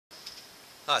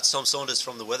Hi, it's Tom Saunders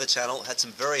from the Weather Channel. Had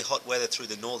some very hot weather through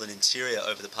the northern interior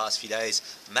over the past few days.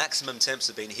 Maximum temps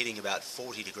have been hitting about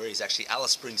 40 degrees. Actually,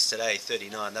 Alice Springs today,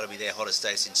 39. That'll be their hottest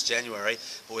day since January.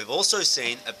 But we've also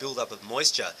seen a build-up of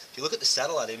moisture. If you look at the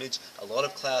satellite image, a lot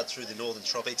of cloud through the northern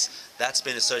tropics. That's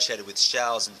been associated with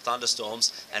showers and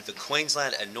thunderstorms. And for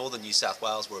Queensland and northern New South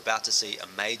Wales, we're about to see a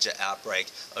major outbreak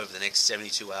over the next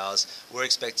 72 hours. We're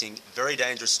expecting very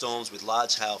dangerous storms with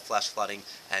large hail, flash flooding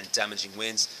and damaging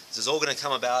winds. This is all going to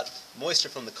come about. Moisture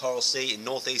from the Coral Sea in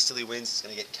northeasterly winds is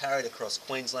going to get carried across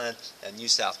Queensland and New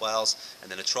South Wales,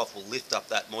 and then a trough will lift up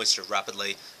that moisture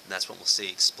rapidly, and that's when we'll see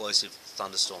explosive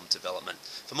thunderstorm development.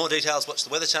 For more details, watch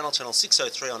the Weather Channel, channel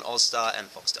 603 on Ozstar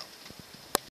and Foxtel.